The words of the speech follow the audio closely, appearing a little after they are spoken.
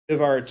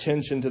Give our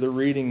attention to the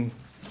reading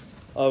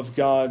of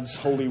God's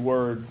holy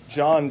word.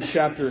 John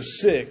chapter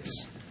 6,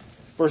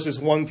 verses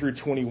 1 through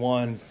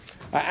 21.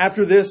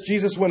 After this,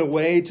 Jesus went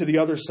away to the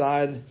other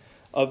side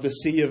of the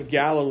Sea of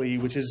Galilee,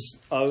 which is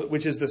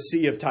the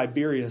Sea of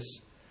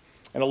Tiberias.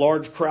 And a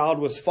large crowd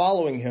was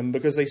following him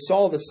because they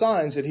saw the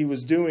signs that he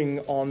was doing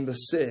on the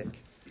sick.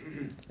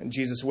 And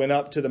Jesus went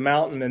up to the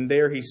mountain, and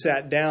there he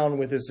sat down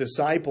with his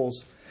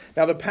disciples.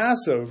 Now the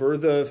Passover,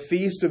 the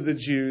feast of the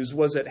Jews,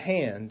 was at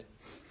hand.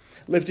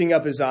 Lifting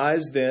up his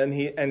eyes then,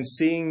 and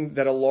seeing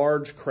that a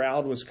large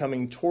crowd was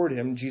coming toward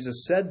him,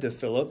 Jesus said to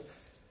Philip,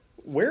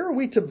 "Where are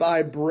we to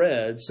buy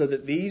bread so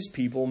that these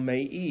people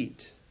may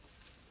eat?"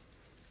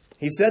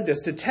 He said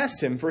this to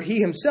test him, for he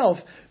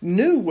himself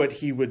knew what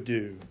he would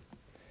do.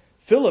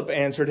 Philip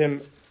answered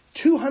him,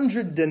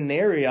 200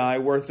 denarii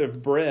worth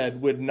of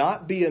bread would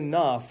not be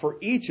enough for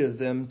each of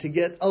them to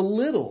get a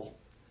little.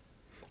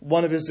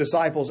 One of his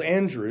disciples,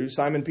 Andrew,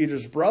 Simon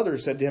Peter's brother,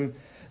 said to him,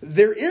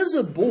 "There is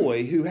a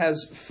boy who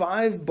has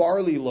 5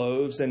 barley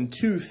loaves and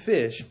 2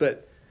 fish,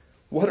 but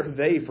what are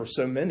they for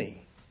so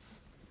many?"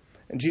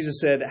 And Jesus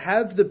said,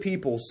 "Have the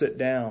people sit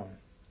down."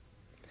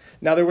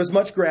 Now there was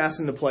much grass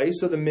in the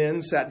place, so the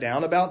men sat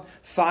down, about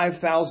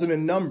 5,000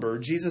 in number.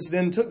 Jesus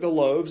then took the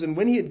loaves, and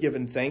when he had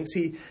given thanks,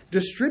 he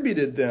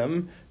distributed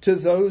them to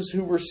those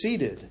who were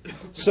seated.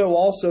 So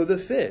also the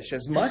fish,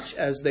 as much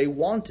as they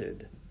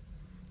wanted.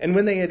 And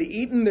when they had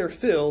eaten their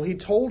fill, he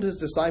told his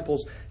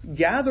disciples,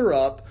 "Gather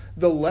up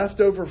the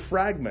leftover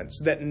fragments,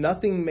 that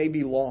nothing may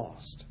be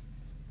lost."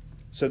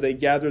 So they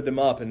gathered them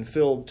up and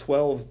filled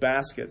 12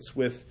 baskets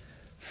with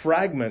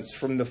fragments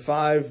from the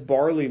 5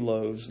 barley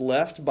loaves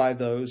left by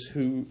those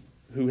who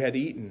had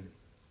eaten.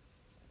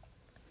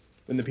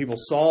 When the people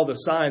saw the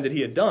sign that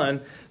he had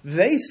done,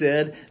 they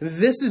said,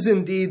 "This is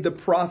indeed the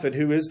prophet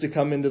who is to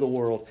come into the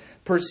world."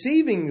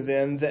 Perceiving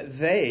then that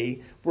they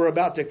were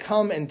about to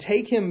come and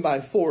take him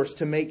by force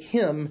to make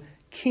him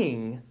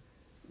king,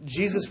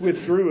 Jesus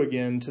withdrew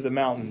again to the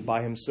mountain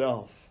by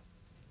himself.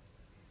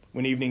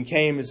 When evening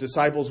came, his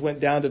disciples went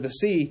down to the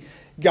sea,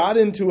 got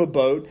into a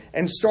boat,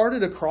 and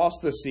started across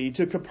the sea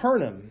to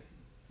Capernaum.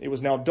 It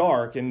was now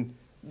dark, and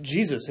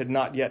Jesus had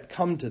not yet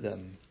come to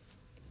them.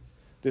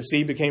 The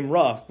sea became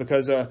rough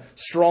because a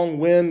strong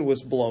wind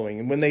was blowing,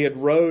 and when they had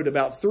rowed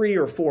about 3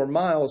 or 4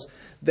 miles,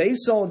 they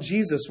saw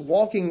Jesus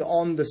walking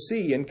on the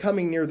sea and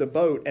coming near the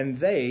boat, and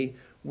they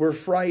were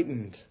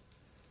frightened.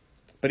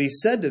 But he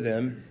said to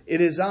them, "It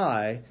is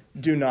I,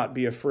 do not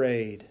be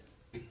afraid."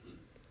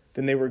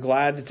 Then they were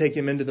glad to take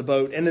him into the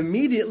boat, and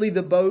immediately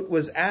the boat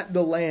was at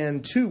the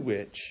land to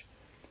which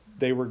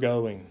they were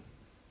going.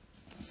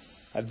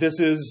 This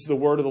is the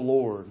word of the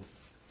Lord.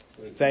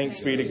 Thanks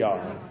be to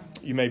God.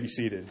 You may be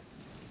seated.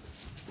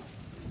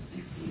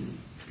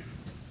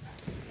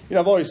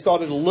 I've always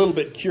thought it a little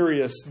bit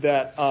curious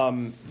that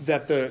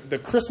the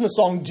Christmas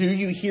song, "Do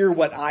You Hear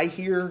What I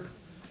Hear?"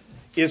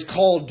 is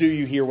called "Do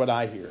You Hear What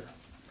I Hear?"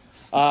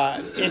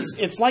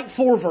 It's like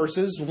 4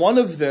 verses. One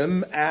of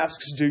them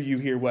asks, "Do you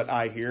hear what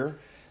I hear?"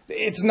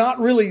 It's not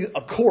really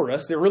a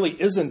chorus. There really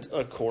isn't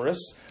a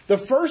chorus. The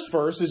first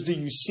verse is, "Do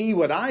you see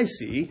what I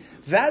see?"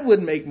 That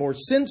would make more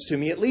sense to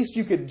me. At least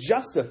you could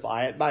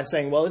justify it by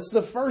saying, well, it's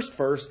the first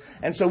verse,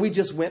 and so we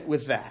just went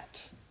with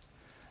that.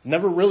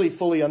 Never really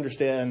fully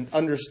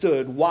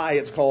understood why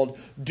it's called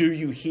 "Do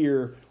You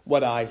Hear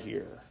What I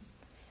Hear?"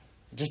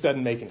 It just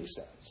doesn't make any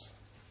sense.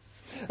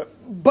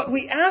 But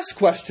we ask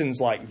questions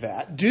like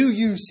that, "Do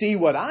you see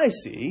what I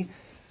see?"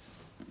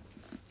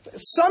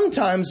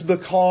 sometimes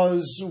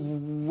because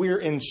we're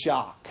in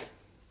shock.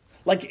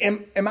 Like,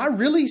 am I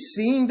really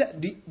seeing that?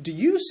 Do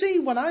you see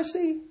what I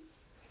see?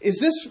 Is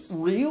this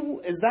real?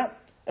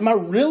 Am I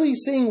really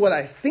seeing what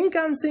I think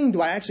I'm seeing?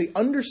 Do I actually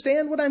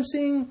understand what I'm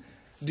seeing?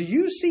 Do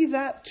you see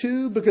that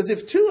too? Because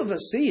if 2 of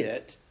us see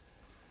it,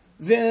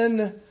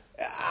 then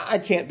I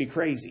can't be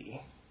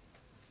crazy.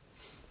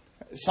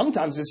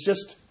 Sometimes it's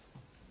just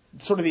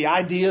sort of the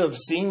idea of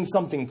seeing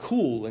something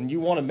cool, and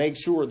you want to make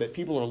sure that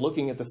people are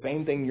looking at the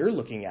same thing you're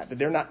looking at, that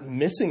they're not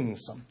missing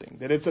something,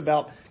 that it's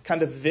about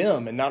kind of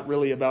them and not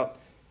really about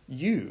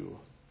you.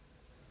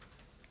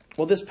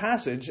 Well, this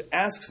passage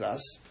asks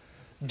us,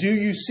 do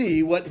you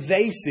see what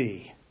they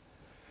see?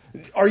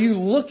 Are you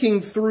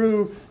looking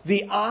through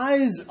the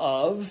eyes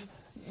of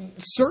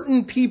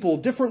certain people,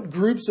 different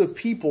groups of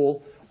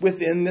people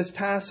within this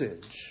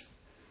passage?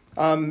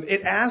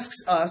 It asks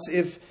us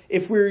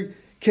if we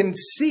can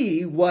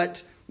see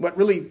what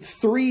really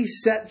 3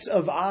 sets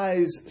of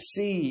eyes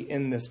see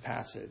in this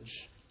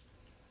passage.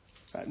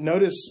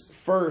 Notice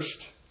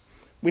first,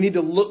 we need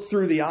to look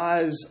through the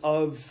eyes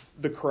of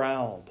the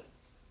crowd.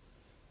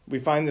 We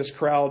find this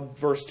crowd,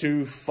 verse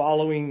 2,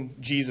 following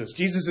Jesus.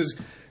 Jesus is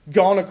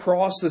gone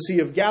across the Sea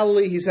of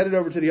Galilee. He's headed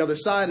over to the other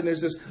side, and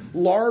there's this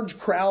large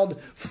crowd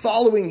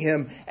following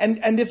him.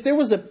 And if there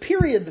was a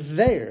period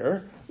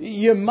there,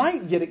 you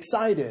might get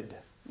excited,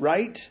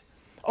 right?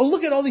 Oh,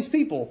 look at all these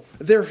people.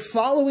 They're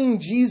following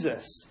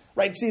Jesus,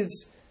 right? See,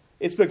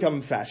 it's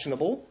become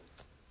fashionable.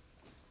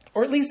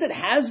 Or at least it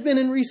has been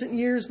in recent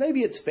years.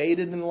 Maybe it's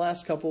faded in the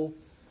last couple.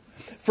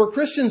 For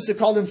Christians to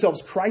call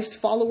themselves Christ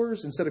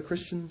followers instead of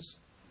Christians,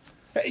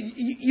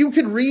 you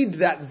could read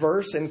that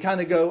verse and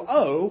kind of go,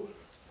 oh,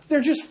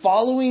 they're just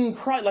following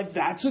Christ. Like,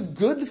 that's a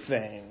good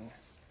thing.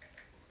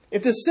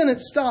 If the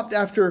sentence stopped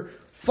after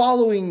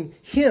following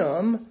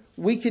him,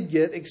 we could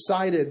get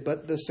excited,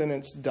 but the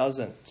sentence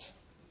doesn't.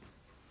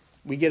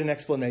 We get an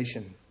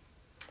explanation.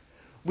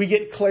 We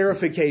get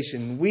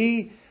clarification.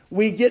 We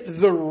get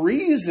the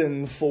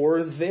reason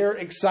for their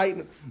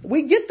excitement.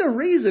 We get the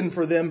reason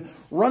for them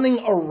running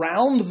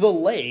around the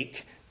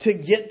lake to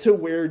get to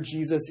where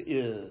Jesus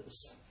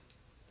is.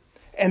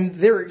 And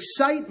their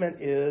excitement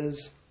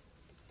is,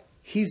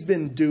 he's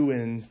been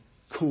doing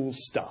cool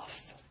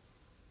stuff.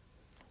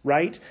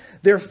 Right?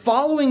 They're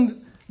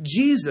following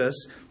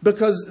Jesus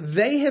because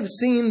they have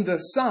seen the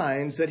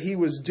signs that he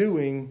was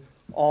doing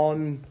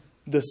on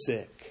the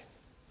sick.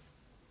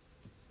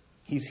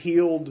 He's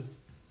healed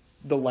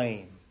the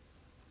lame.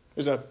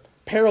 There's a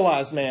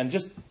paralyzed man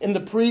just in the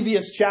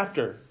previous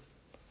chapter,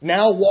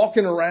 now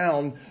walking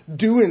around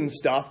doing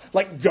stuff,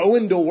 like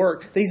going to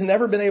work that he's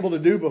never been able to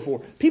do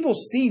before. People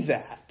see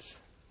that.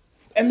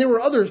 And there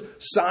were other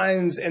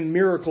signs and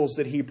miracles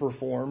that he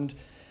performed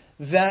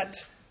that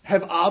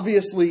have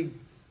obviously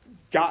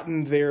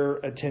gotten their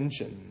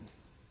attention.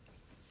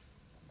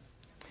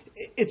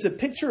 It's a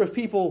picture of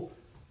people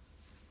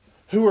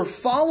who are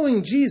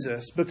following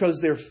Jesus because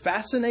they're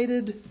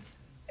fascinated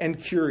and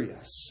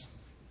curious.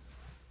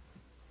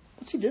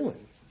 What's he doing?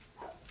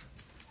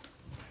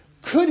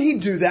 Could he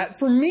do that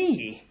for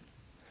me?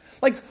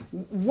 Like,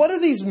 what are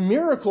these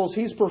miracles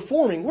he's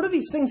performing? What are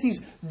these things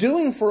he's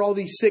doing for all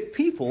these sick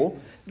people?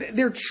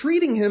 They're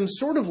treating him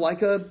sort of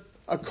like a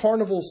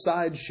carnival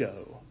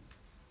sideshow.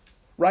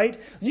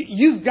 Right?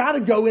 You've got to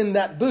go in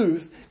that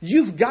booth.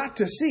 You've got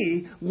to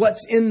see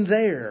what's in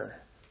there.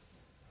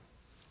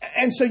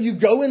 And so you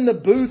go in the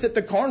booth at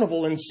the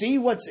carnival and see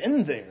what's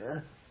in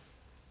there.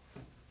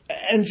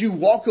 And you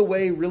walk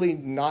away really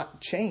not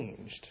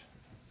changed.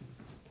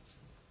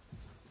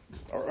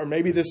 Or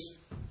maybe this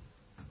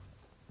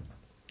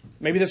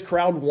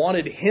crowd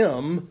wanted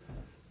him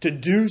to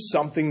do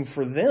something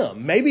for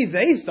them. Maybe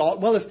they thought,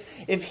 well,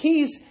 if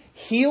he's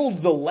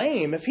healed the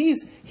lame, if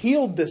he's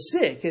healed the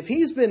sick, if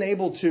he's been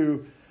able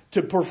to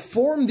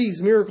perform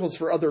these miracles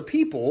for other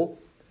people,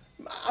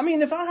 I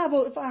mean, if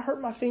I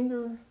hurt my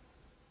finger,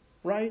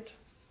 right?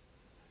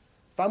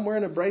 If I'm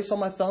wearing a brace on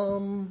my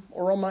thumb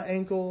or on my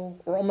ankle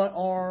or on my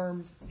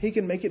arm, he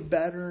can make it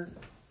better.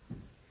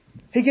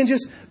 He can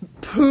just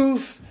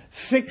poof,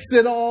 fix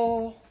it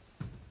all.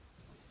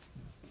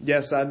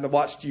 Yes, I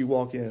watched you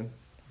walk in.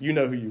 You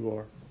know who you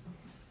are.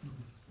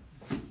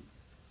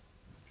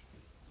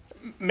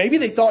 Maybe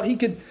they thought he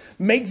could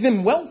make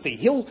them wealthy.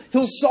 He'll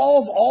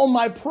solve all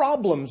my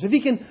problems. If he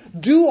can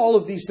do all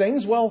of these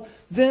things, well,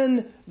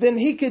 then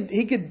he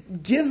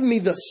could give me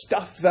the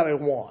stuff that I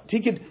want. He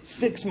could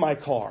fix my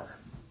car.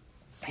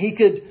 He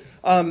could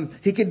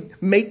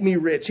make me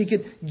rich. He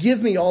could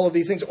give me all of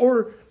these things.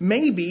 Or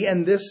maybe,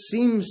 and this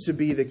seems to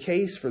be the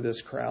case for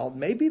this crowd,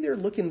 maybe they're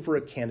looking for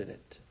a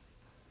candidate.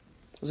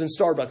 I was in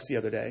Starbucks the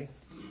other day.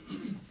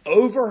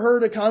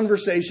 Overheard a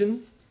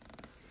conversation.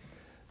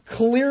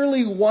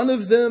 Clearly, one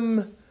of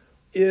them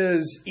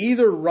is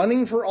either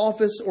running for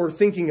office or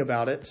thinking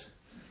about it.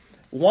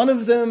 One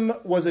of them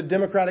was a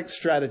Democratic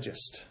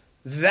strategist.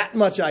 That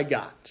much I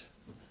got.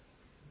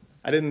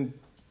 I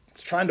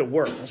was trying to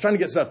work. I was trying to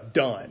get stuff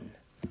done.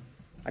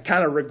 I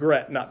kind of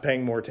regret not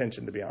paying more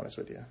attention, to be honest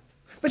with you.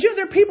 But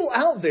there are people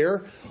out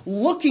there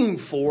looking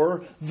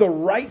for the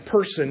right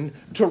person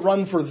to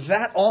run for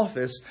that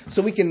office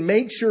so we can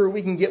make sure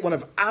we can get one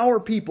of our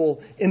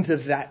people into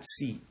that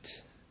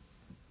seat.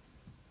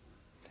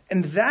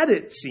 And that,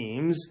 it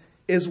seems,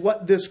 is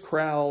what this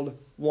crowd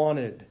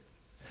wanted.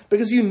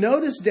 Because you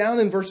notice down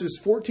in verses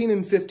 14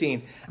 and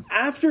 15,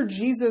 after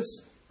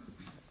Jesus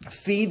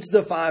feeds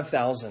the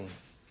 5,000,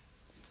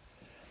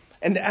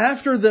 and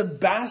after the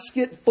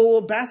baskets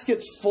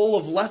full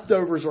of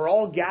leftovers are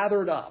all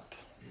gathered up,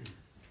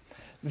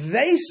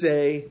 they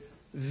say,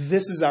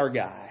 this is our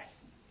guy.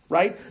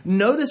 Right?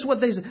 Notice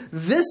what they say.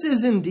 This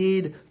is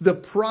indeed the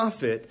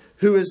prophet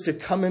who is to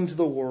come into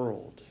the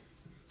world.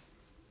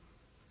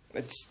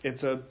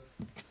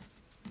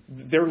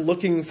 They're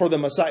looking for the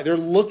Messiah. They're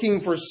looking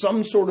for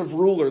some sort of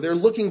ruler. They're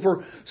looking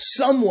for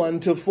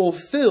someone to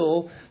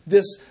fulfill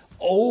this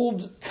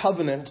old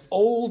covenant,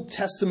 Old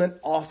Testament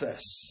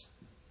office.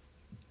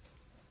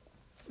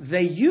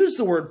 They use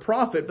the word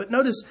prophet, but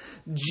notice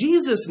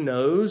Jesus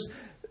knows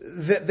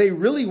that they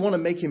really want to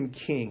make him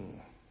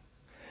king.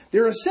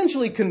 They're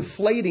essentially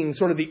conflating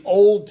sort of the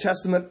Old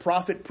Testament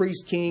prophet,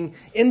 priest, king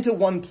into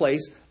one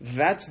place.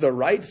 That's the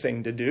right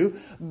thing to do.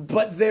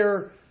 But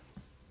they're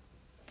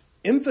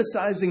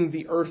emphasizing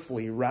the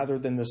earthly rather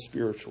than the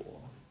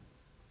spiritual.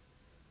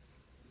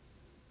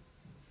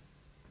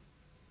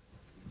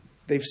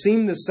 They've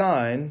seen the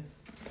sign.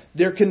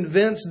 They're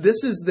convinced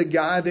this is the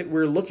guy that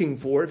we're looking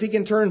for. If he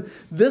can turn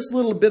this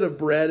little bit of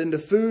bread into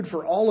food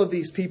for all of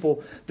these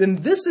people,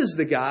 then this is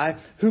the guy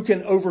who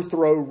can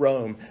overthrow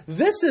Rome.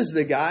 This is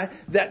the guy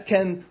that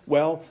can,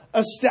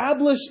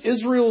 establish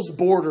Israel's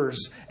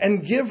borders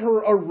and give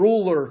her a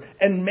ruler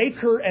and make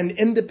her an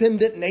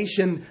independent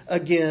nation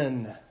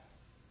again.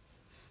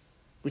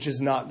 Which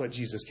is not what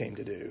Jesus came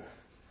to do.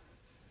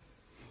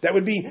 That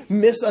would be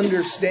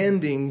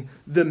misunderstanding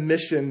the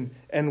mission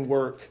and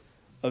work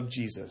of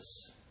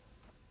Jesus.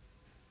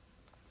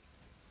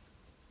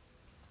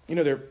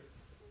 There are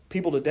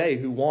people today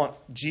who want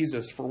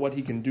Jesus for what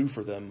he can do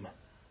for them.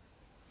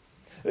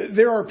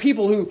 There are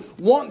people who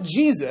want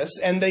Jesus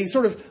and they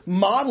sort of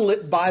model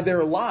it by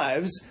their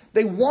lives.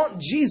 They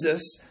want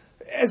Jesus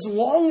as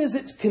long as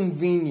it's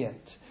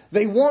convenient.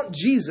 They want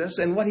Jesus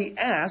and what he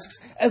asks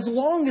as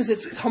long as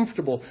it's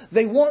comfortable.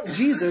 They want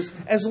Jesus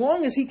as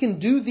long as he can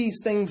do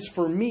these things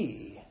for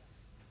me.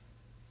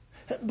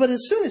 But as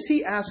soon as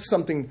he asks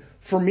something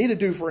for me to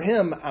do for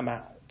him, I'm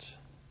out.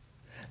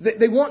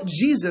 They want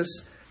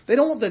Jesus. They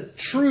don't want the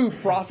true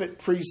prophet,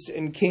 priest,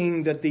 and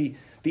king that the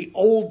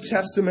Old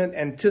Testament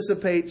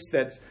anticipates,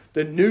 that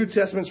the New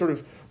Testament sort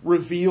of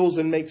reveals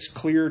and makes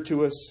clear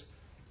to us.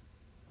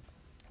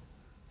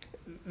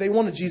 They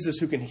want a Jesus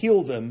who can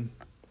heal them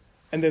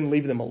and then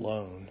leave them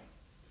alone.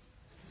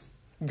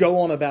 Go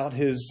on about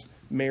his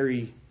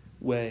merry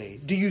way.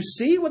 Do you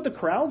see what the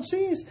crowd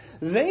sees?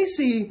 They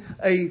see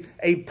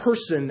a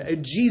person, a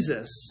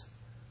Jesus,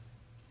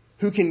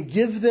 who can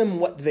give them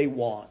what they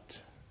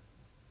want.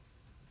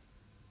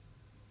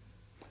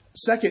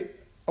 Second,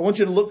 I want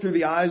you to look through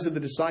the eyes of the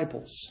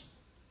disciples.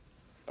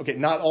 Okay,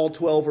 not all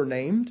 12 are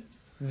named.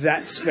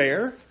 That's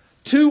fair.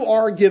 2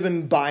 are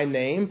given by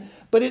name.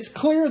 But it's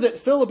clear that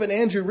Philip and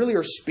Andrew really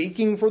are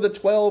speaking for the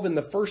 12 in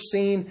the first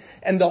scene,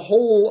 and the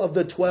whole of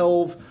the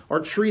 12 are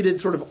treated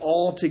sort of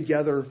all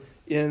together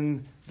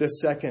in the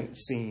second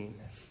scene.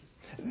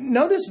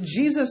 Notice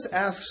Jesus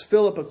asks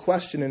Philip a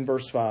question in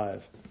verse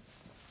 5.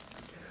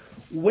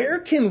 Where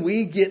can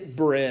we get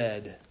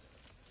bread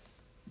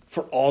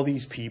for all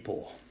these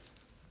people?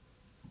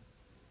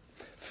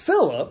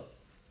 Philip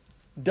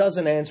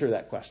doesn't answer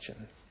that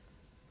question.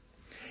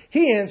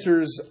 He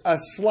answers a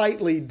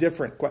slightly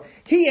different question.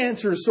 He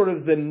answers sort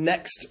of the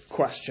next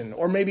question,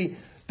 or maybe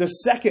the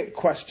second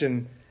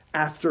question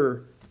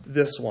after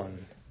this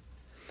one.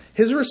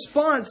 His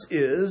response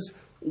is,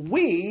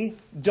 we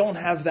don't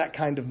have that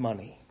kind of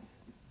money.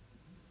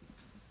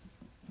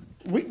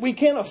 We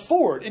can't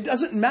afford. It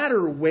doesn't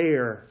matter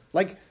where.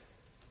 Like,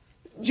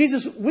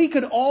 Jesus, we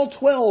could all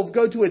 12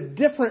 go to a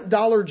different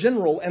Dollar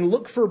General and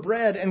look for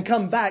bread and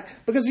come back,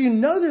 because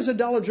there's a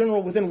Dollar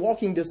General within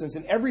walking distance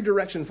in every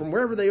direction from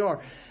wherever they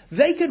are.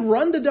 They could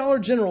run to Dollar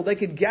General, they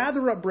could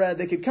gather up bread,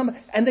 they could come,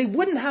 and they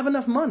wouldn't have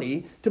enough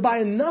money to buy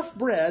enough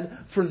bread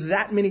for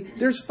that many.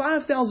 There's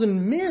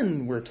 5,000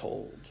 men, we're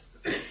told.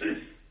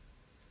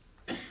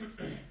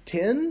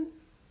 10?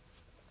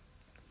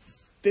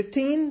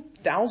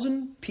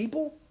 15,000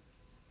 people?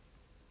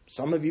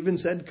 Some have even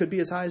said could be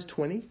as high as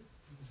 20.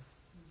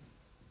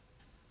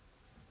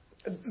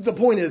 The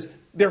point is,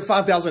 there are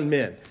 5,000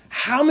 men.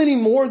 How many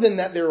more than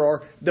that there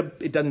are,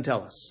 it doesn't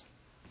tell us.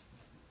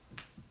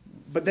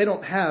 But they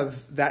don't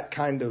have that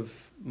kind of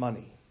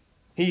money.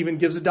 He even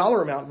gives a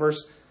dollar amount,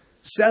 verse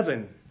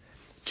 7.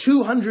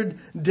 200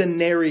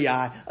 denarii.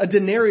 A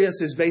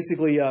denarius is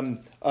basically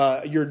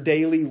your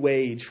daily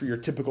wage for your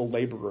typical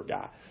laborer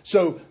guy.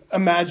 So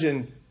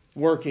imagine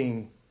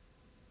working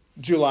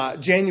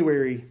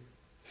January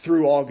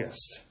through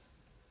August.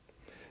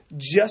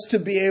 Just to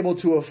be able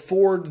to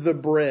afford the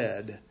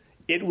bread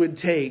it would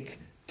take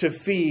to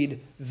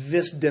feed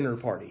this dinner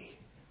party.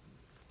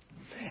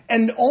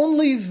 And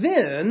only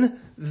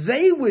then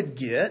they would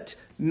get,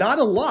 not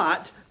a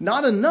lot,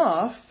 not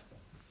enough,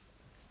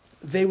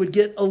 they would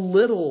get a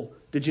little.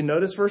 Did you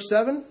notice verse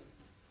 7?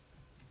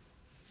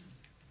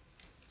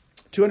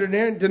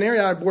 200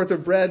 denarii worth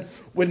of bread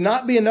would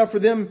not be enough for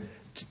them,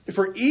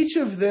 for each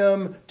of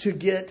them to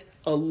get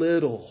a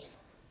little.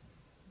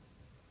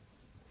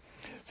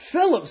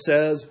 Philip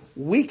says,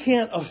 we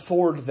can't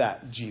afford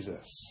that,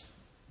 Jesus.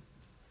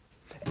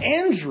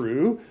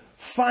 Andrew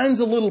finds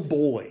a little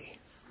boy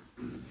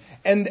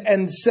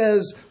and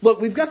says, look,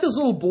 we've got this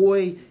little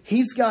boy.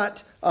 He's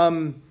got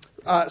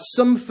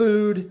some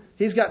food.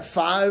 He's got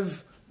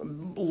 5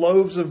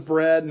 loaves of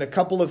bread and a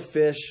couple of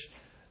fish.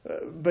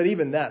 But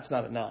even that's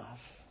not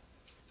enough.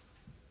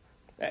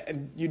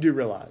 And you do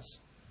realize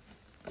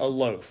a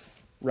loaf,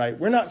 right?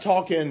 We're not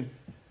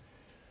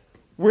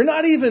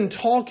even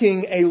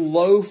talking a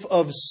loaf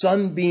of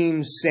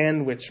Sunbeam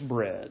sandwich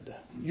bread.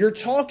 You're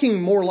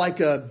talking more like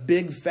a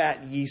big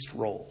fat yeast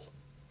roll,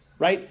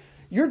 right?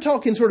 You're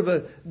talking sort of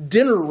a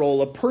dinner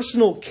roll, a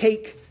personal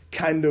cake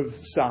kind of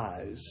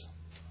size.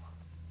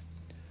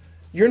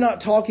 You're not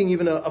talking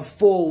even a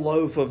full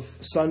loaf of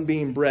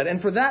Sunbeam bread.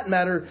 And for that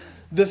matter,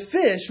 the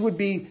fish would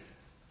be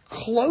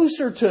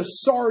closer to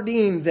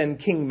sardine than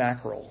king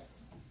mackerel,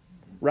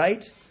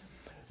 right?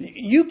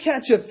 You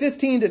catch a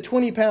 15 to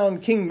 20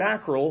 pound king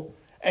mackerel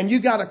and you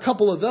got a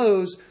couple of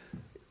those,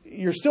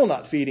 you're still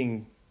not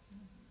feeding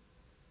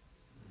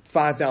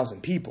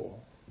 5,000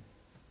 people.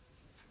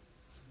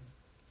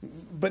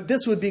 But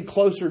this would be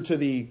closer to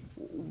the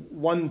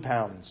 1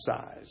 pound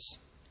size,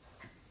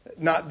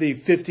 not the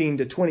 15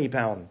 to 20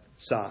 pound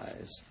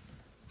size.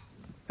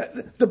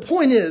 The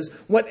point is,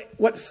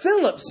 what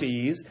Philip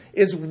sees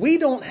is we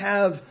don't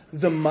have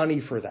the money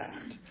for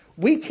that.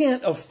 We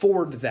can't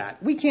afford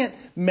that. We can't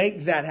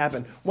make that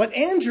happen. What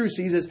Andrew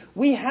sees is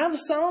we have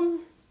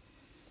some,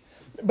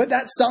 but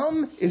that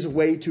some is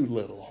way too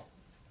little.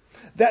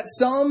 That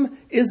some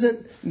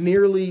isn't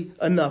nearly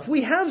enough.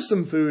 We have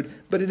some food,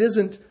 but it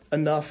isn't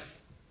enough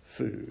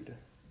food.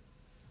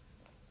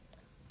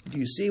 Do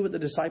you see what the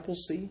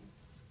disciples see?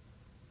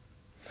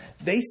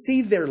 They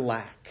see their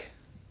lack.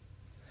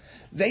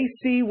 They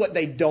see what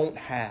they don't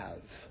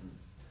have.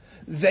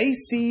 They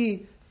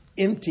see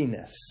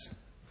emptiness.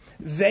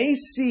 They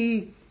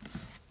see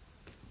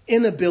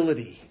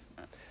inability.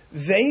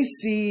 They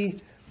see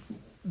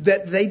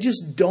that they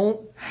just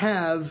don't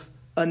have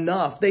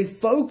enough. They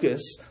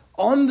focus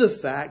on the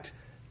fact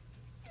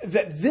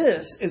that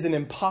this is an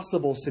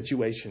impossible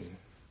situation.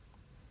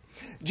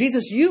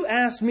 Jesus, you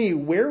asked me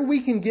where we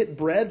can get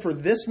bread for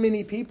this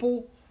many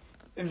people.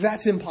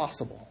 That's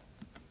impossible.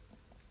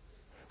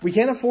 We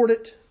can't afford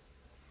it.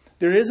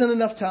 There isn't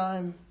enough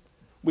time.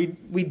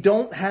 We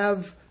don't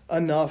have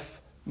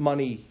enough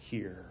money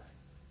here.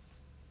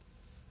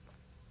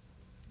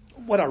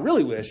 What I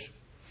really wish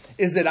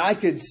is that I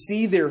could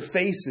see their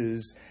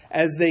faces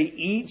as they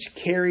each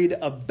carried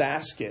a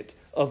basket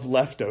of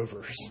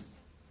leftovers,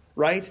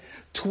 right?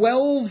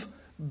 12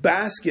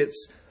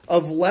 baskets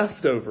of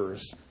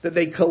leftovers that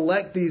they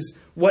collect these,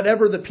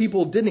 whatever the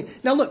people didn't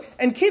eat. Now look,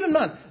 and keep in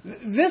mind,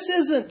 this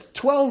isn't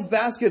 12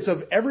 baskets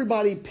of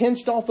everybody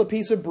pinched off a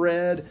piece of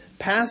bread,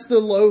 passed the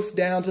loaf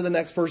down to the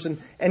next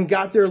person, and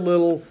got their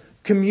little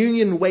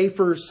communion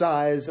wafer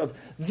size of.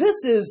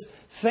 This is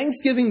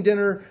Thanksgiving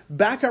dinner,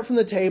 back up from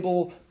the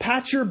table,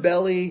 pat your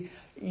belly.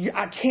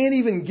 I can't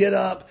even get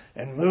up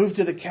and move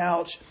to the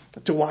couch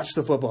to watch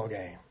the football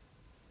game.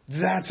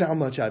 That's how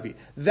much I've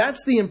eaten.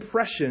 That's the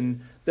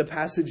impression the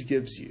passage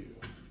gives you.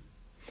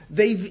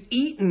 They've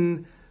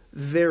eaten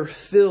their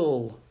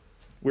fill,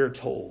 we're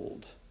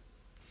told.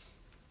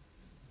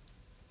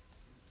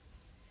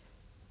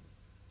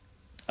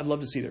 I'd love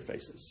to see their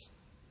faces.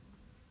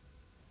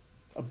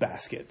 A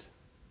basket.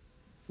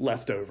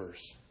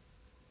 Leftovers.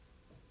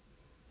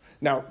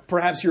 Now,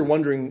 perhaps you're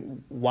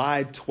wondering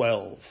why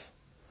 12?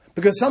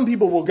 Because some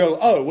people will go,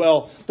 oh,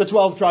 well, the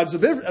 12 tribes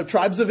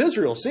of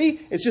Israel. See,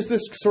 it's just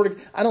this sort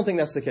of. I don't think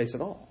that's the case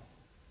at all.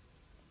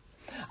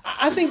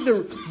 I think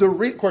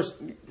of course,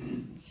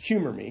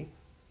 humor me.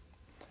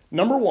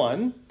 Number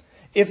one,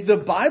 if the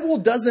Bible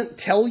doesn't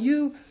tell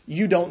you,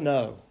 you don't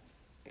know.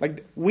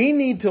 Like, we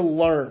need to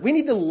learn. We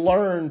need to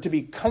learn to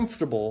be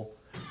comfortable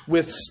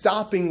with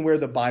stopping where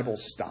the Bible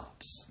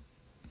stops.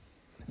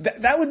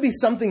 That would be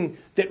something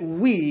that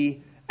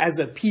we, as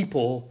a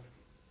people,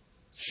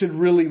 should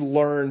really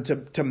learn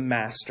to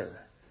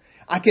master.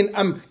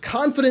 I'm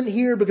confident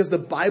here because the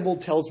Bible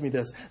tells me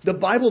this. The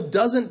Bible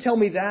doesn't tell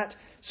me that,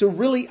 so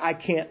really I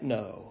can't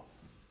know.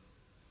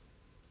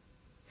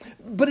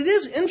 But it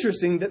is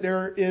interesting that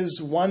there is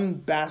one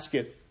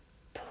basket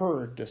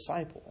per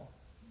disciple.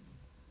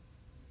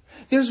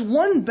 There's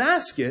one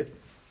basket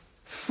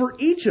for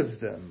each of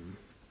them.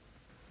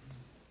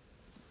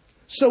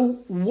 So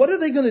what are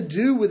they going to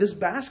do with this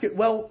basket?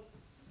 Well,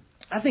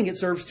 I think it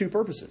serves two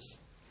purposes.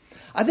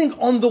 I think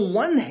on the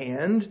one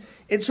hand,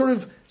 it sort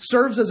of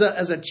serves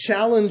as a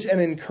challenge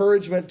and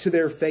encouragement to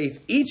their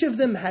faith. Each of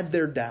them had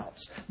their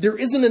doubts. There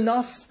isn't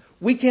enough.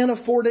 We can't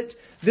afford it.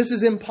 This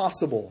is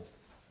impossible.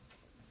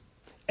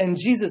 And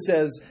Jesus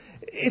says,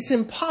 it's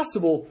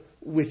impossible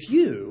with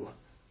you.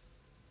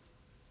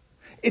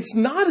 It's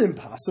not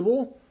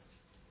impossible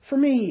for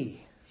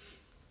me.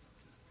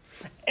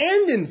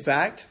 And in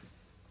fact,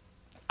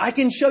 I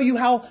can show you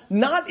how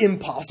not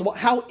impossible,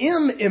 how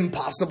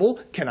impossible.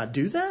 Can I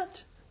do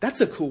that?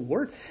 That's a cool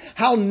word.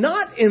 How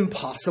not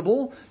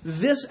impossible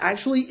this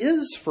actually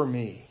is for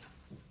me.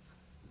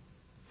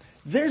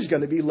 There's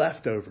going to be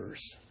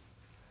leftovers.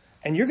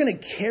 And you're going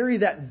to carry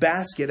that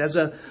basket as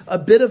a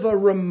bit of a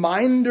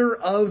reminder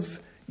of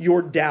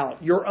your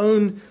doubt, your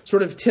own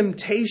sort of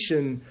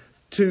temptation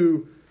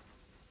to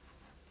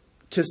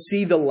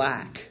see the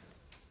lack,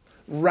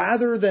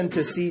 rather than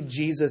to see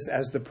Jesus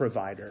as the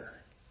provider.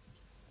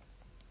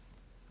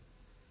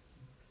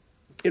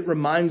 It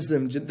reminds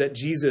them that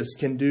Jesus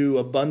can do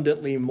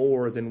abundantly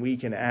more than we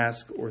can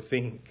ask or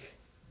think.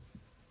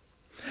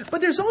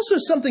 But there's also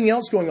something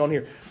else going on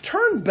here.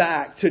 Turn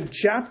back to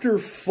chapter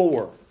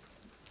 4.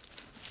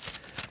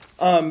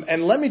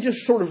 And let me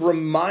just sort of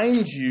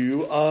remind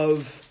you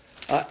of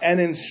an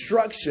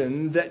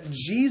instruction that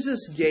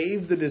Jesus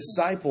gave the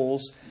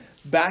disciples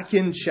back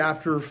in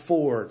chapter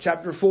 4.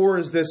 Chapter 4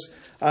 is this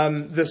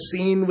the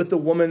scene with the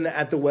woman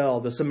at the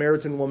well, the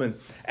Samaritan woman.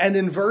 And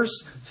in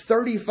verse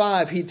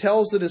 35, he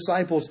tells the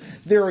disciples,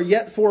 there are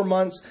yet 4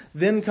 months,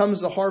 then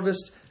comes the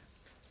harvest.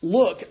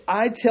 Look,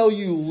 I tell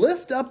you,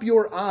 lift up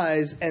your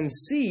eyes and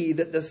see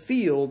that the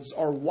fields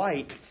are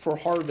white for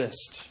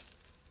harvest.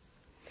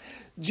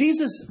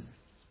 Jesus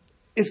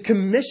is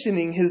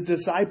commissioning his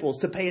disciples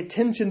to pay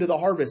attention to the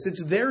harvest.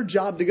 It's their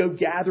job to go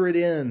gather it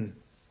in.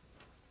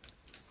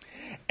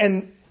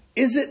 And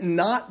is it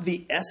not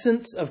the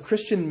essence of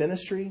Christian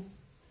ministry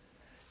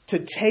to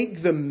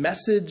take the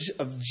message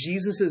of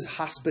Jesus'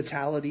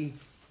 hospitality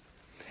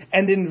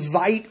and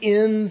invite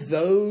in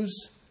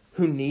those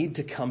who need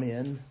to come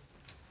in?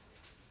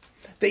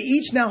 They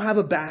each now have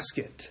a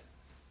basket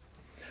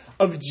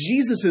of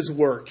Jesus'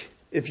 work,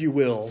 if you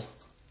will,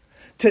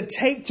 to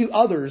take to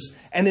others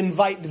and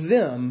invite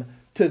them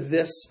to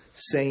this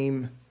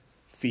same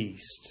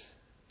feast.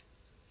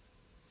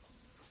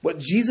 What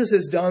Jesus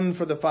has done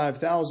for the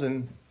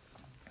 5,000,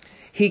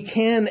 he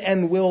can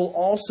and will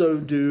also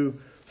do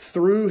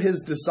through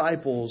his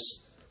disciples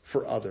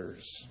for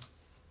others.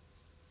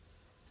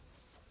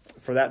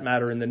 For that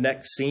matter, in the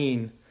next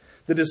scene,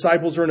 the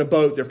disciples are in a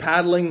boat. They're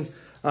paddling,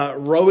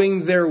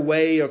 rowing their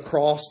way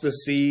across the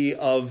Sea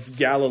of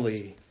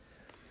Galilee.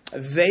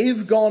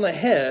 They've gone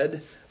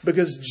ahead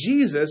because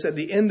Jesus, at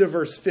the end of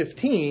verse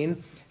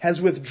 15,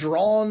 has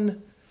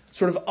withdrawn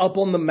sort of up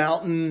on the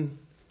mountain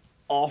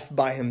off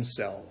by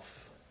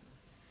himself.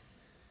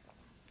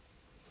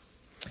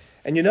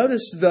 And you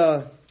notice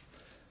the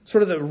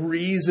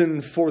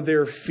reason for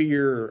their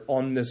fear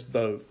on this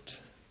boat.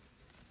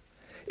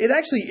 It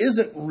actually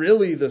isn't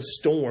really the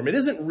storm. It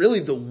isn't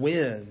really the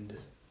wind.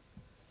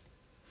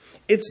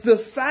 It's the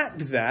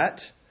fact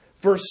that,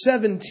 verse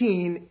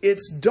 17,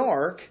 it's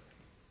dark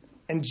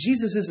and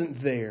Jesus isn't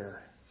there.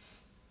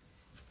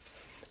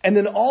 And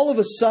then all of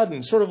a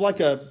sudden, sort of like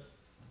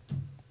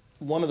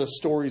one of the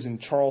stories in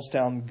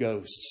Charlestown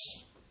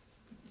Ghosts,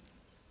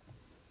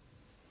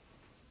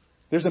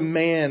 there's a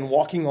man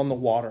walking on the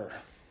water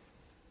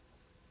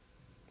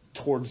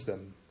towards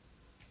them.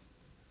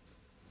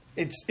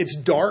 It's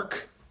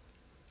dark.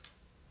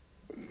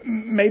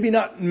 Maybe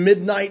not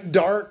midnight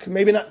dark,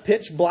 maybe not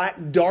pitch black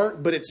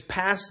dark, but it's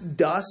past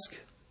dusk.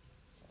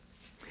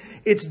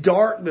 It's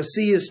dark, the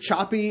sea is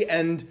choppy,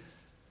 and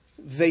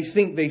they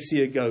think they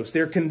see a ghost.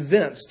 They're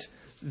convinced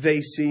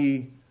they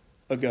see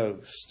a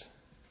ghost.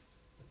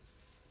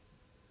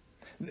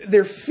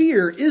 Their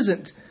fear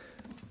isn't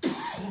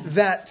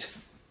that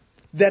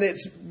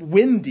it's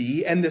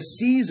windy and the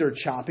seas are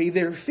choppy.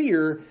 Their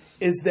fear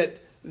is that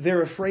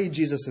they're afraid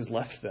Jesus has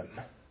left them.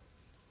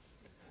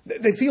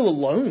 They feel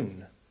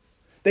alone.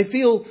 They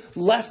feel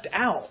left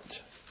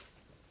out.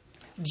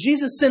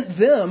 Jesus sent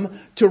them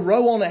to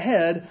row on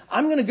ahead.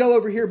 I'm going to go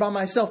over here by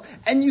myself.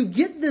 And you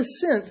get this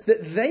sense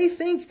that they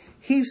think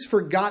he's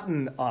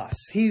forgotten us.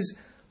 He's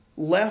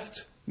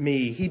left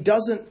me. He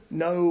doesn't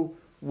know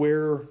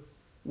where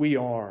we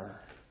are.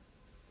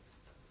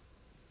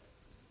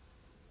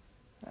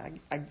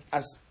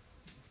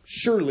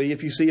 Surely,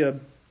 if you see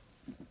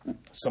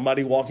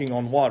somebody walking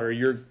on water,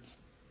 you're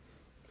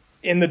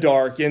in the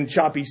dark, in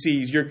choppy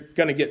seas, you're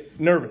going to get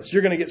nervous.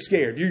 You're going to get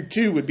scared. You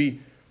too would be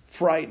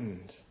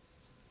frightened.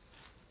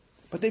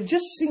 But they've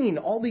just seen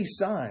all these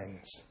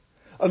signs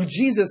of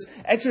Jesus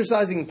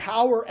exercising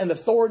power and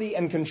authority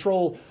and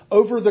control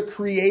over the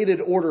created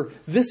order.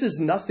 This is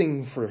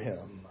nothing for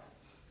him.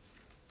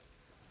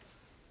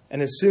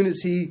 And as soon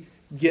as he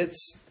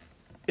gets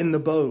in the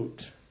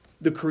boat,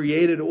 the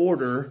created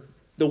order,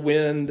 the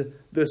wind,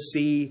 the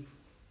sea,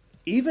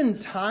 even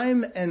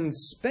time and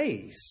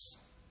space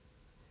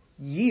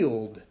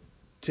yield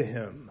to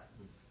him.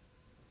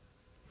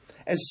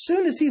 As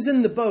soon as he's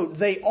in the boat,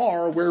 they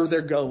are where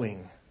they're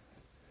going.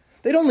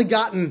 They'd only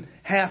gotten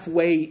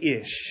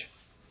halfway-ish.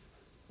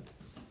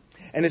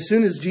 And as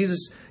soon as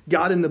Jesus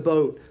got in the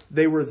boat,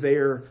 they were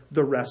there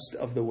the rest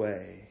of the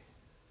way.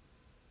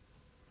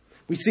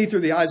 We see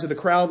through the eyes of the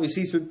crowd. We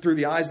see through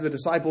the eyes of the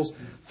disciples.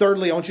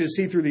 Thirdly, I want you to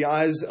see through the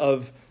eyes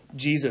of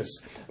Jesus.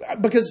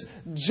 Because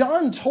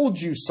John told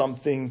you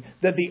something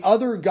that the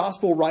other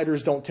gospel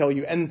writers don't tell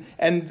you. And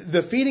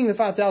the feeding the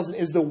 5,000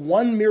 is the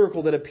one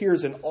miracle that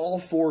appears in all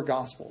four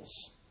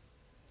gospels.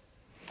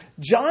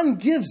 John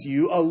gives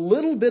you a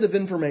little bit of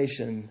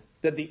information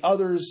that the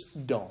others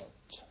don't.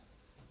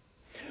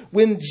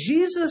 When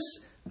Jesus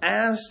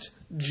asked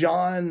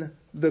John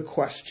the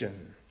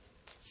question,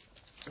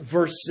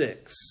 verse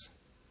 6,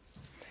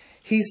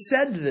 he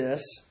said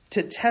this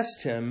to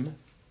test him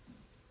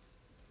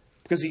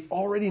because he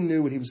already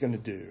knew what he was going to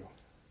do.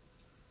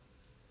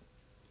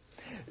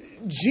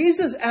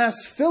 Jesus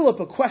asked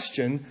Philip a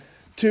question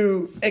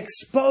to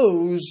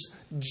expose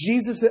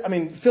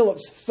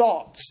Philip's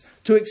thoughts,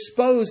 to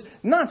expose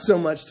not so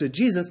much to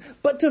Jesus,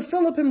 but to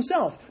Philip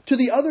himself, to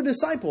the other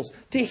disciples,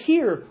 to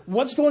hear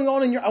what's going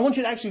on in I want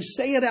you to actually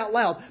say it out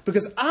loud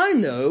because I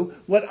know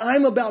what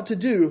I'm about to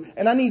do,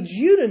 and I need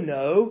you to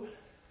know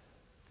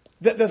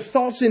that the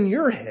thoughts in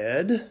your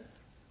head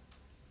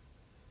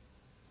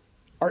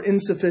are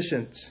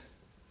insufficient,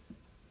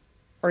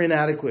 are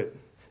inadequate.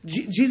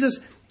 Jesus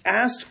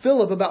asked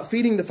Philip about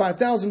feeding the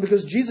 5,000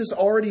 because Jesus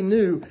already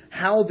knew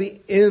how the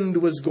end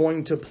was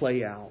going to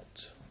play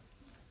out.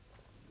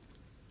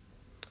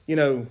 You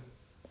know,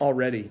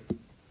 already.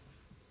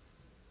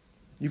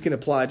 You can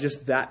apply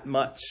just that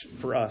much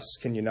for us,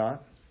 can you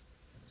not?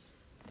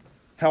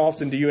 How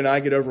often do you and I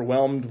get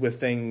overwhelmed with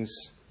things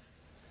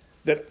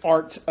that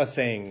aren't a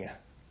thing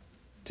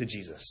to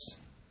Jesus?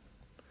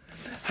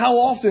 How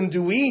often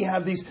do we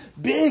have these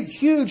big,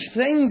 huge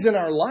things in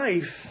our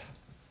life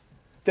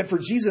that for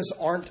Jesus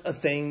aren't a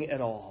thing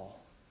at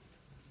all?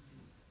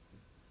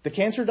 The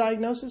cancer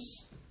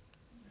diagnosis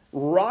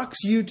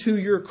rocks you to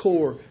your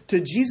core. To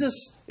Jesus,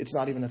 it's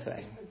not even a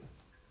thing.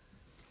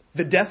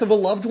 The death of a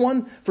loved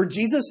one, for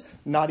Jesus,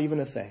 not even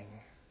a thing.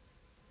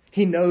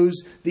 He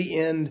knows the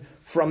end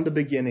from the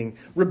beginning.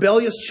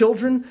 Rebellious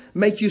children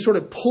make you sort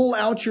of pull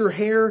out your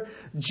hair.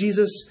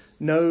 Jesus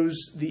knows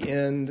the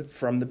end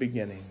from the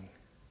beginning.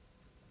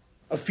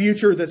 A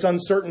future that's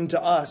uncertain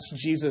to us,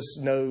 Jesus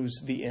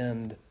knows the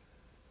end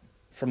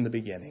from the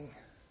beginning.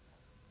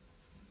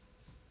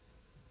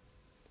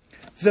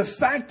 The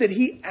fact that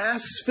he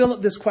asks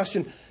Philip this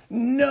question,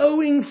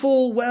 knowing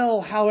full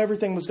well how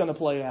everything was going to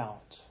play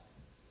out,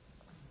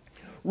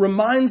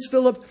 reminds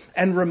Philip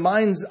and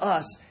reminds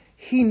us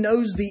he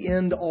knows the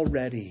end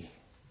already.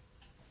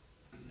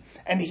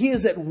 And he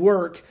is at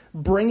work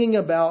bringing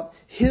about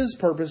his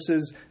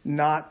purposes,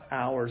 not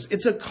ours.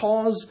 It's a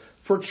cause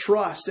for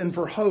trust and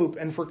for hope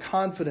and for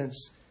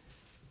confidence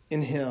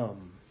in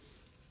him.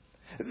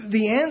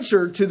 The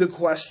answer to the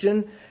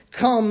question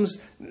comes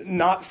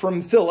not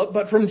from Philip,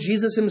 but from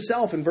Jesus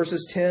himself in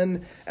verses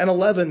 10 and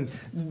 11.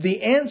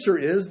 The answer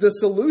is, the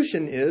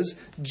solution is,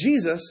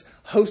 Jesus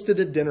hosted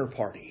a dinner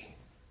party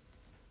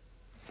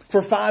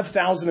for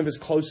 5,000 of his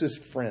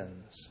closest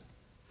friends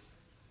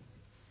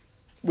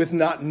with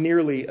not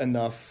nearly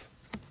enough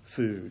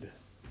food.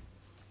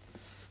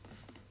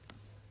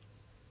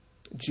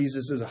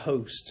 Jesus is a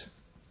host.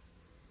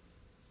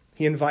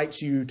 He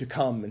invites you to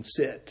come and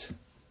sit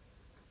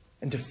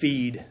and to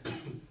feed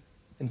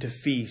and to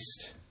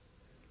feast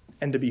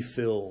and to be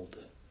filled.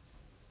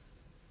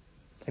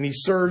 And he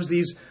serves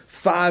these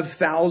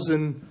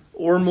 5,000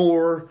 or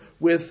more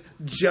with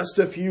just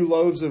a few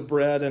loaves of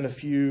bread and a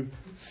few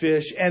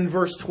fish. And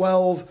verse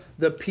 12,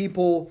 the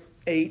people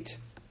ate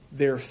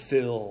their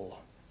fill.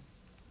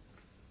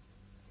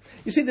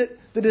 You see, that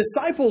the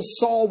disciples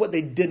saw what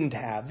they didn't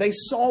have. They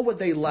saw what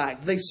they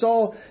lacked. They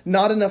saw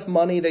not enough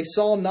money. They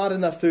saw not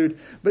enough food.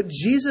 But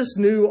Jesus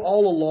knew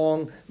all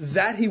along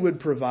that he would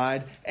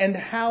provide and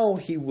how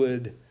he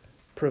would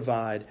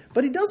provide.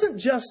 But he doesn't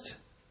just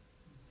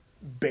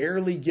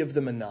barely give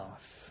them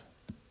enough.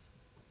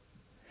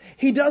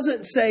 He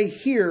doesn't say,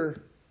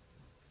 here,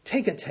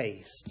 take a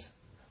taste.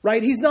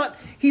 Right? He's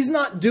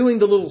not doing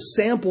the little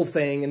sample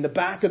thing in the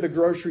back of the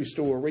grocery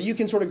store where you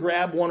can sort of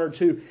grab one or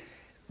two.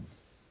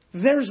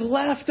 There's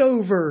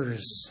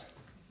leftovers.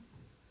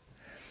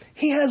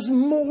 He has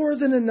more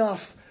than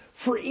enough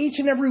for each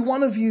and every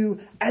one of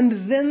you and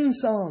then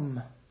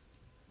some.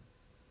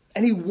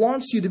 And he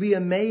wants you to be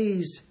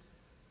amazed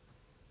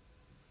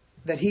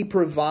that he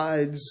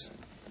provides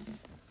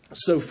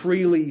so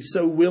freely,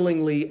 so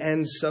willingly,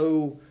 and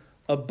so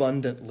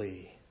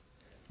abundantly.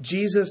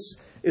 Jesus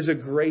is a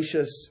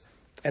gracious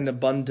and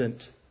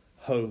abundant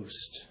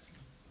host.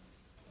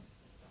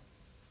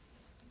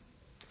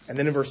 And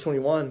then in verse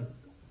 21,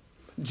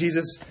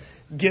 Jesus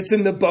gets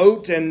in the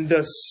boat and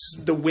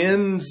the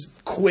winds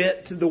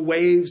quit, the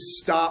waves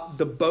stop,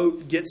 the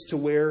boat gets to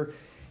where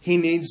he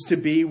needs to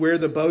be, where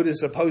the boat is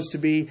supposed to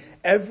be.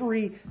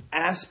 Every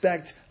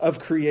aspect of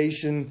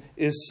creation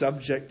is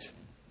subject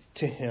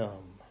to him.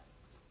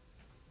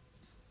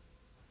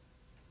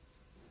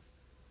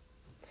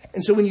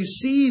 And so when you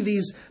see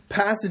these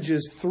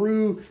passages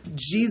through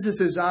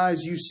Jesus'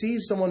 eyes, you see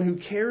someone who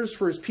cares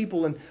for his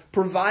people and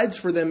provides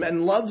for them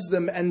and loves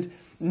them and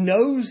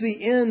knows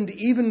the end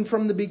even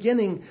from the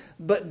beginning.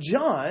 But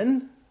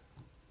John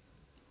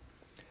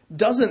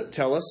doesn't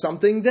tell us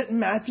something that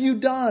Matthew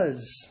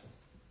does.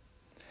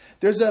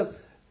 There's a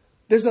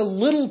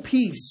little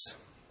piece.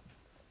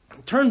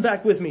 Turn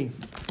back with me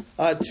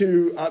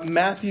to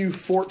Matthew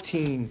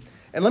 14.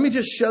 And let me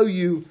just show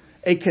you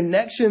a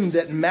connection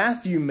that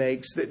Matthew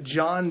makes that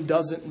John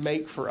doesn't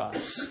make for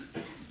us.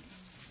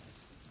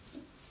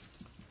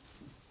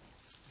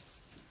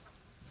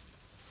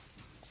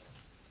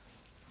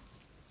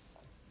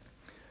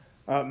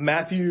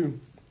 Matthew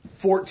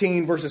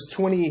 14, verses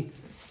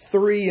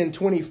 23 and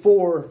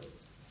 24.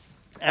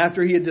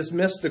 After he had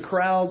dismissed the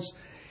crowds,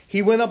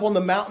 he went up on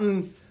the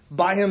mountain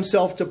by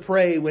himself to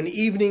pray. When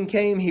evening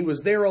came, he was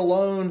there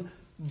alone,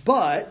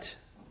 but...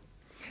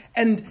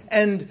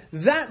 And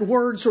that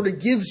word sort of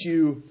gives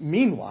you,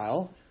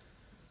 meanwhile,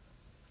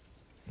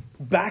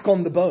 back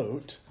on the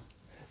boat.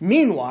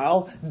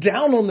 Meanwhile,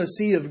 down on the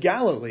Sea of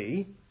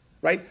Galilee,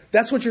 right?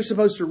 That's what you're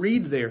supposed to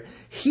read there.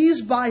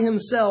 He's by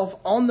himself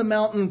on the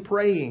mountain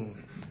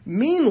praying.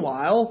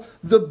 Meanwhile,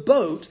 the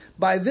boat,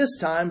 by this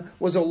time,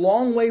 was a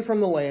long way from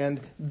the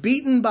land,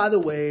 beaten by the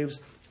waves,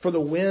 for the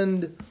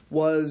wind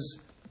was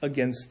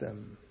against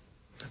them.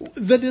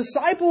 The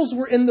disciples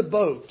were in the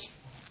boat,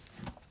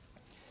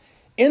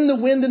 in the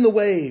wind and the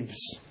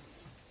waves,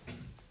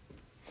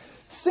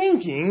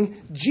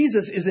 thinking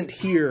Jesus isn't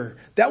here.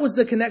 That was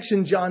the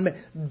connection John made.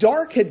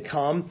 Dark had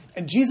come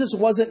and Jesus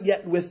wasn't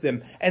yet with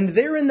them. And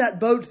they're in that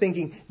boat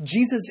thinking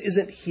Jesus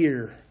isn't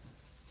here.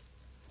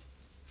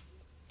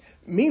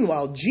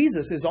 Meanwhile,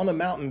 Jesus is on a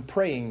mountain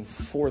praying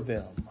for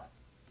them.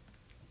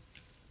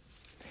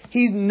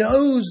 He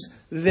knows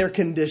their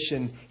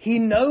condition. He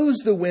knows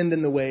the wind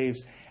and the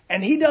waves.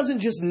 And he doesn't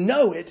just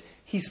know it.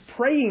 He's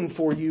praying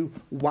for you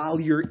while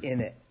you're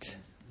in it.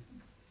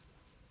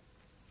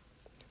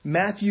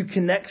 Matthew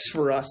connects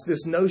for us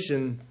this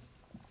notion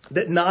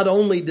that not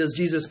only does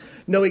Jesus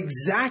know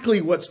exactly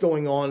what's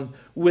going on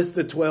with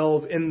the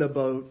 12 in the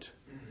boat,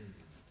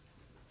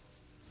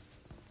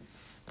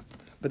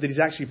 but that he's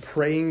actually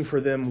praying for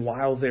them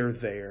while they're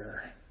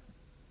there.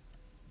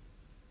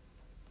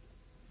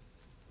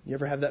 You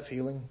ever have that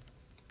feeling?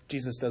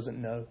 Jesus doesn't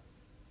know.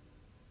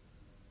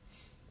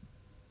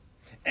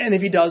 And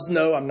if he does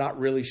know, I'm not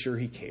really sure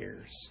he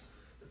cares.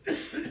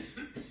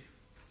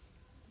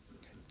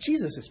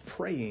 Jesus is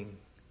praying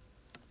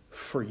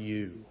for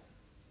you.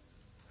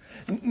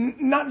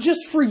 Not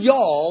just for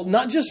y'all,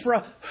 not just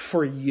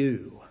for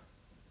you.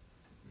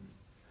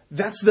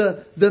 That's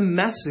the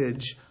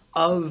message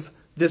of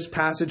this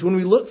passage. When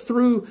we look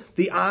through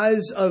the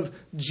eyes of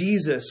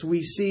Jesus,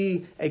 we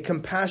see a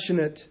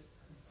compassionate,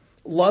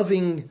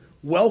 loving,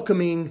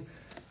 welcoming,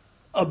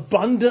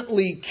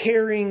 abundantly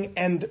caring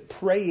and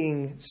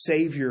praying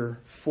Savior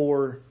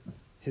for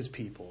his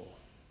people.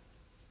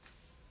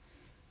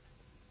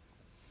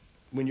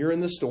 When you're in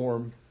the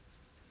storm,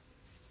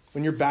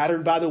 when you're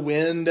battered by the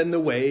wind and the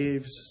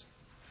waves,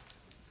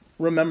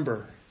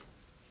 remember,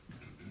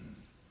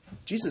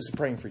 Jesus is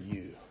praying for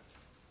you.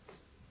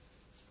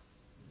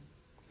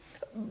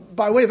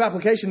 By way of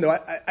application, though,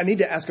 I need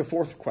to ask a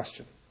fourth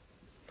question.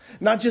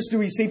 Not just do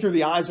we see through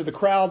the eyes of the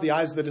crowd, the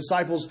eyes of the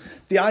disciples,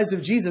 the eyes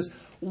of Jesus.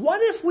 What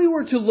if we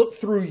were to look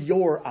through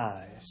your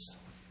eyes?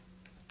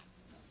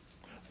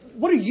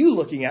 What are you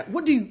looking at?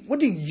 What do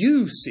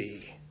you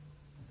see?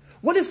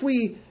 What if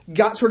we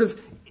got sort of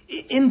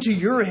into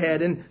your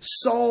head and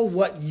saw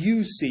what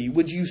you see?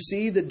 Would you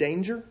see the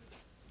danger?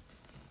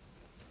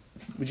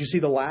 Would you see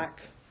the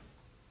lack?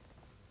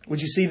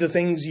 Would you see the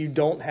things you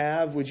don't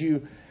have? Would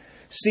you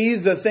see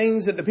the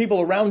things that the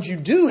people around you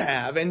do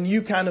have and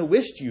you kind of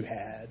wished you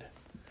had?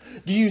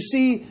 Do you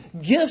see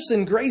gifts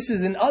and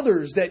graces in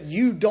others that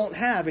you don't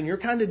have and you're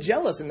kind of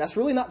jealous? And that's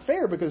really not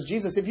fair because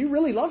Jesus, if you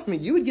really loved me,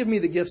 you would give me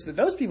the gifts that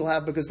those people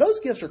have because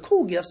those gifts are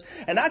cool gifts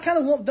and I kind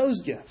of want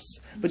those gifts.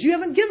 But you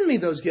haven't given me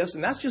those gifts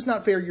and that's just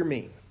not fair. You're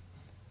mean.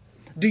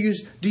 Do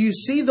you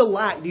see the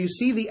lack? Do you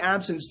see the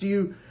absence?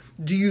 Do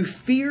you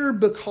fear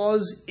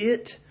because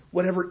it,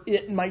 whatever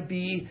it might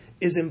be,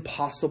 is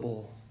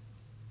impossible?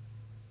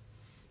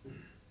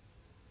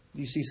 Do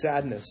you see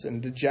sadness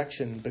and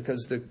dejection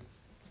because the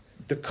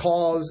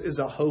cause is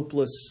a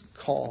hopeless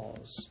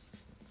cause?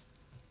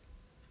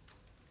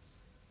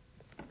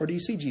 Or do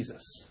you see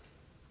Jesus?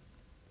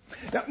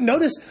 Now,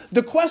 notice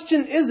the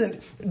question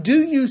isn't,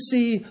 do you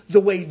see the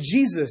way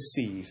Jesus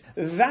sees?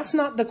 That's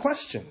not the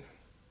question.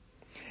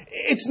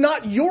 It's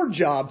not your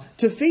job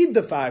to feed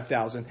the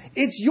 5,000.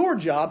 It's your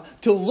job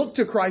to look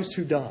to Christ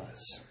who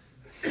does.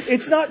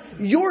 It's not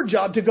your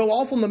job to go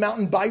off on the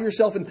mountain by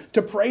yourself and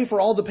to pray for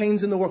all the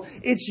pains in the world.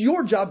 It's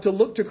your job to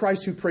look to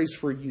Christ who prays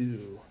for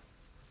you.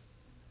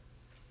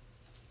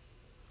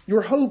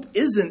 Your hope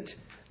isn't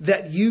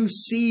that you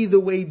see the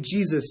way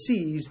Jesus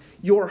sees.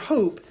 Your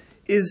hope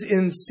is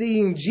in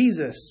seeing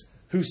Jesus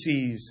who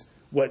sees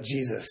what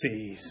Jesus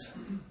sees.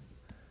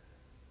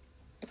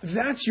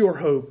 That's your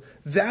hope.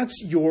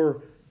 That's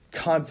your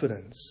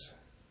confidence.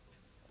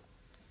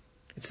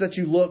 It's that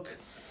you look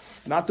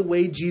not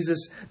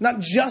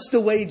just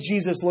the way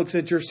Jesus looks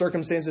at your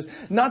circumstances.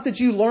 Not that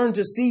you learn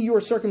to see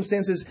your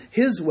circumstances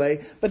His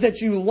way, but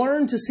that you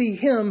learn to see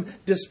Him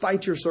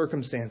despite your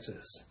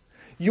circumstances.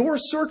 Your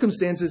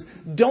circumstances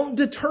don't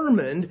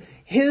determine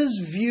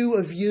His view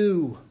of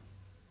you.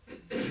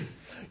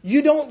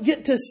 You don't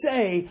get to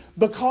say,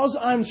 because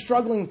I'm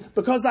struggling,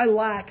 because I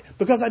lack,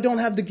 because I don't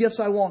have the gifts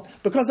I want,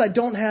 because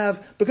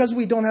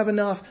we don't have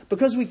enough,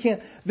 because we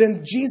can't,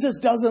 then Jesus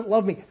doesn't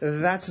love me.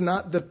 That's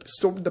not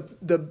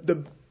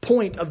the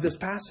point of this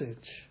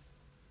passage.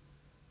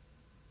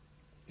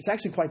 It's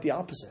actually quite the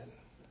opposite.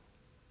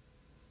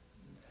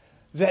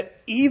 That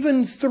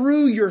even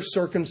through your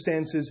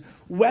circumstances,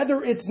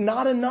 whether it's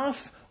not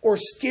enough or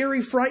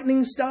scary,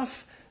 frightening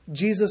stuff,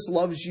 Jesus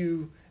loves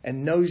you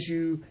and knows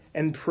you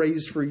and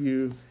prays for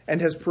you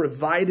and has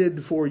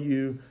provided for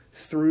you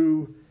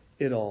through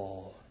it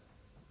all.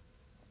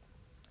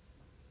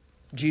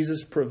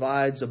 Jesus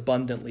provides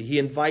abundantly. He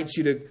invites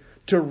you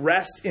to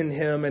rest in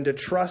Him and to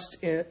trust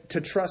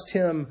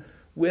Him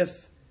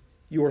with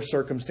your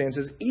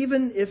circumstances,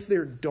 even if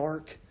they're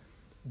dark,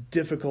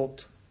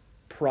 difficult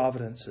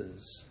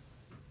providences.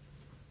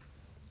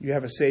 You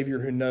have a Savior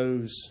who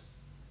knows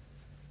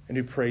and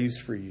who prays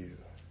for you.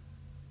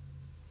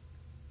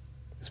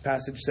 This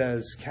passage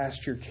says,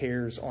 cast your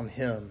cares on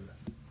Him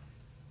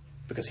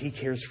because He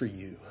cares for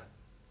you.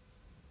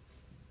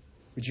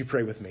 Would you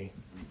pray with me?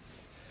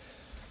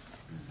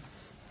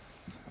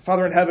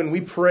 Father in heaven,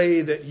 we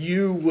pray that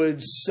you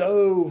would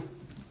so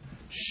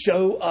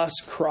show us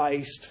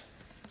Christ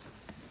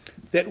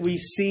that we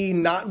see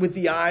not with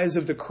the eyes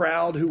of the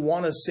crowd who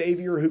want a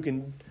Savior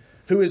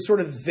who is sort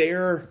of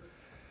their,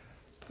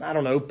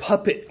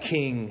 puppet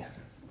king,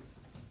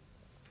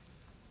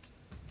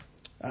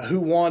 who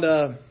want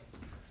a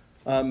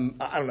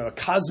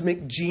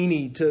cosmic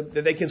genie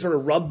that they can sort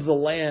of rub the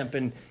lamp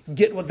and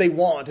get what they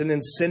want and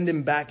then send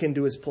him back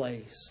into his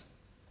place.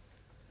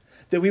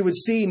 That we would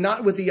see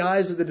not with the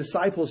eyes of the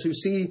disciples who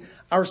see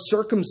our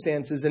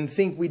circumstances and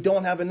think we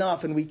don't have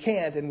enough and we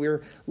can't and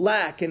we're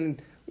lack and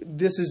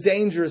this is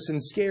dangerous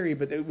and scary,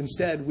 but that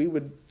instead we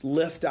would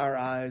lift our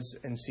eyes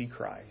and see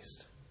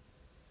Christ.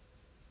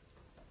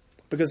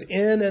 Because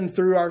in and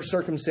through our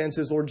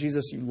circumstances, Lord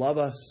Jesus, you love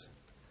us.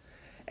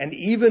 And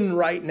even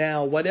right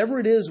now, whatever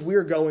it is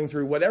we're going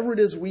through, whatever it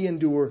is we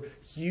endure,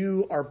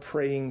 you are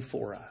praying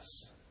for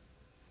us.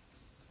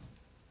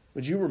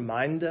 Would you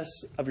remind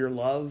us of your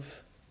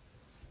love,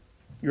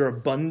 your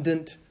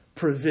abundant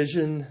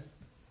provision?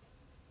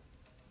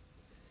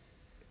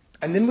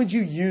 And then would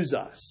you use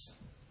us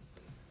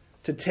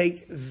to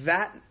take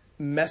that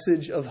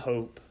message of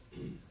hope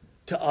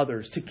to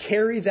others, to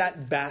carry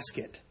that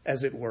basket,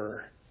 as it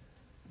were,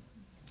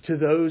 to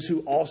those who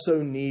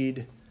also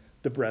need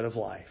the bread of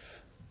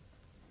life.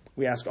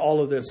 We ask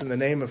all of this in the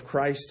name of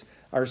Christ,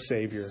 our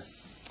Savior.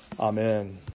 Amen.